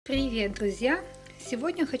Привет, друзья!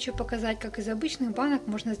 Сегодня хочу показать, как из обычных банок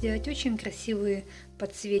можно сделать очень красивые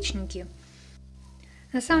подсвечники.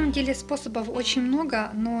 На самом деле способов очень много,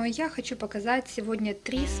 но я хочу показать сегодня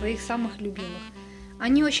 3 своих самых любимых.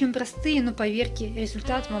 Они очень простые, но поверьте,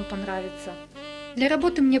 результат вам понравится. Для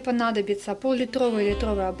работы мне понадобится пол-литровая и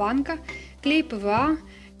литровая банка, клей ПВА,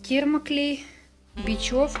 термоклей,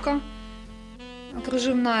 бечевка,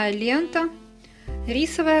 кружевная лента,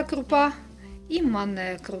 рисовая крупа и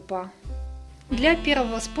манная крупа. Для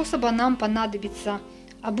первого способа нам понадобится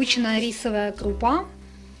обычная рисовая крупа,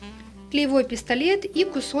 клеевой пистолет и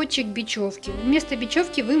кусочек бечевки. Вместо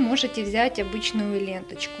бечевки вы можете взять обычную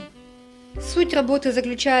ленточку. Суть работы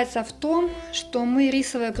заключается в том, что мы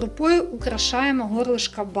рисовой крупой украшаем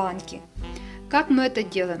горлышко банки. Как мы это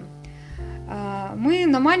делаем? Мы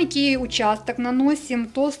на маленький участок наносим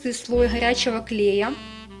толстый слой горячего клея,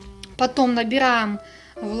 потом набираем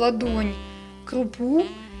в ладонь крупу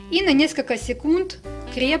и на несколько секунд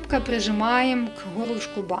крепко прижимаем к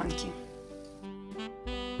горлышку банки.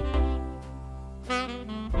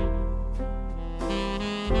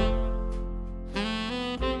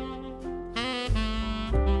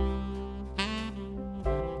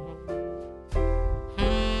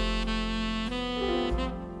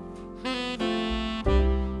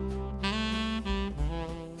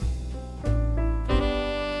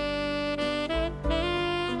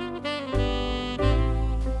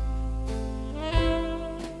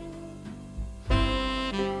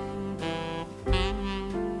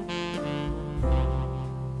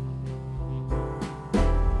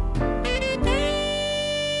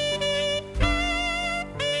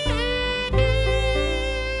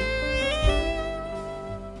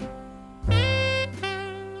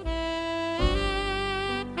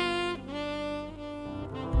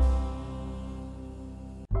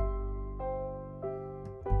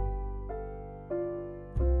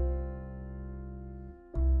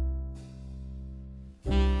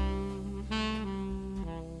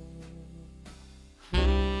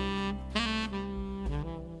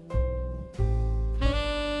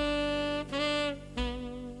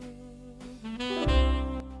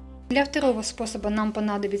 Для второго способа нам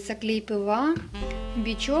понадобится клей ПВА,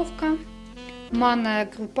 бечевка, манная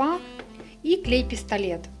крупа и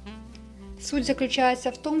клей-пистолет. Суть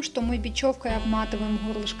заключается в том, что мы бечевкой обматываем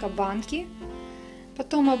горлышко банки,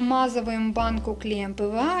 потом обмазываем банку клеем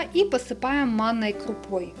ПВА и посыпаем манной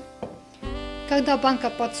крупой. Когда банка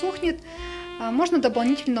подсохнет, можно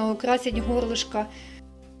дополнительно украсить горлышко.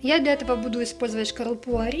 Я для этого буду использовать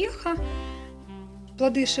шкарлупу ореха,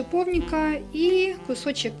 плоды шиповника и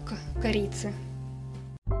кусочек корицы.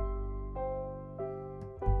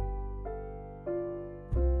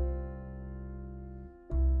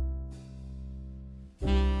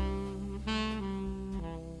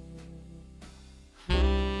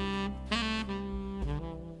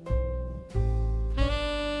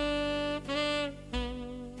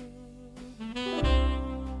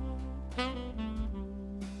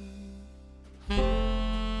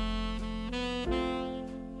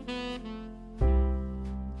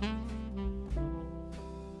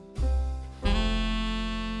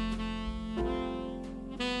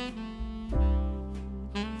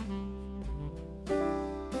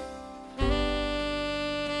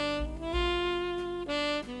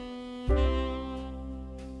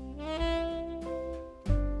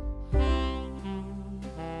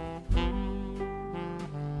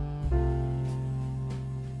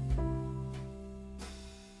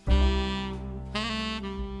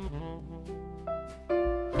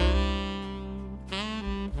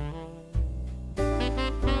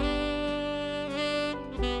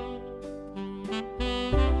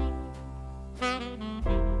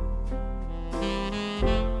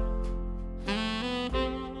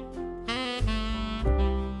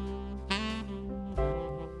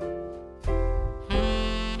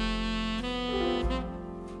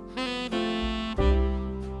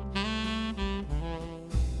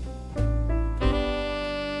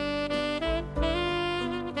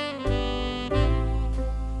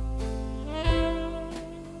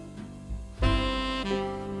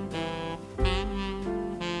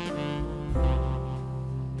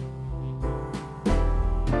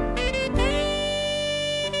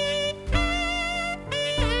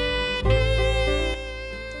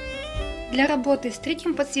 Для работы с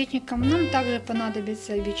третьим подсвечником нам также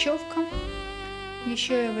понадобится бечевка.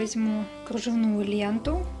 Еще я возьму кружевную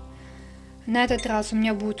ленту. На этот раз у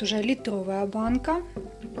меня будет уже литровая банка.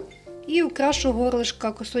 И украшу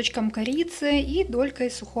горлышко кусочком корицы и долькой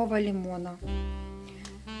сухого лимона.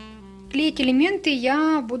 Клеить элементы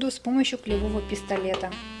я буду с помощью клеевого пистолета.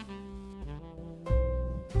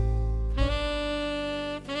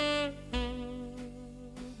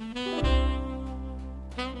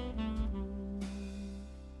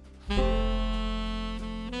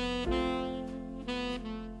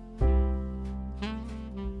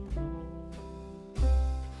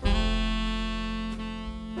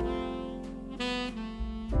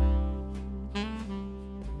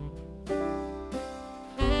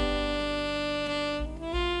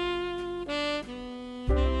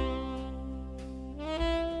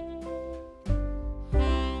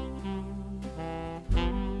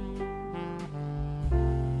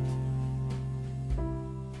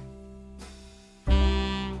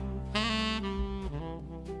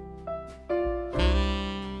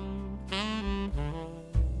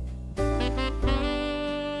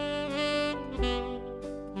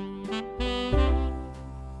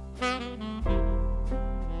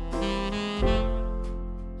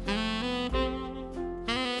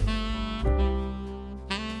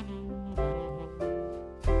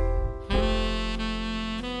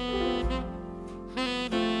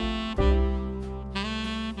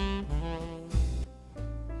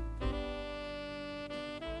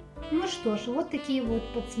 Ну что ж, вот такие вот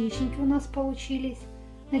подсвечники у нас получились.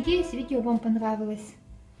 Надеюсь, видео вам понравилось.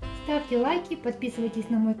 Ставьте лайки, подписывайтесь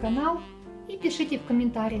на мой канал и пишите в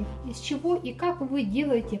комментариях, из чего и как вы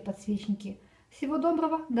делаете подсвечники. Всего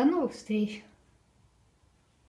доброго, до новых встреч!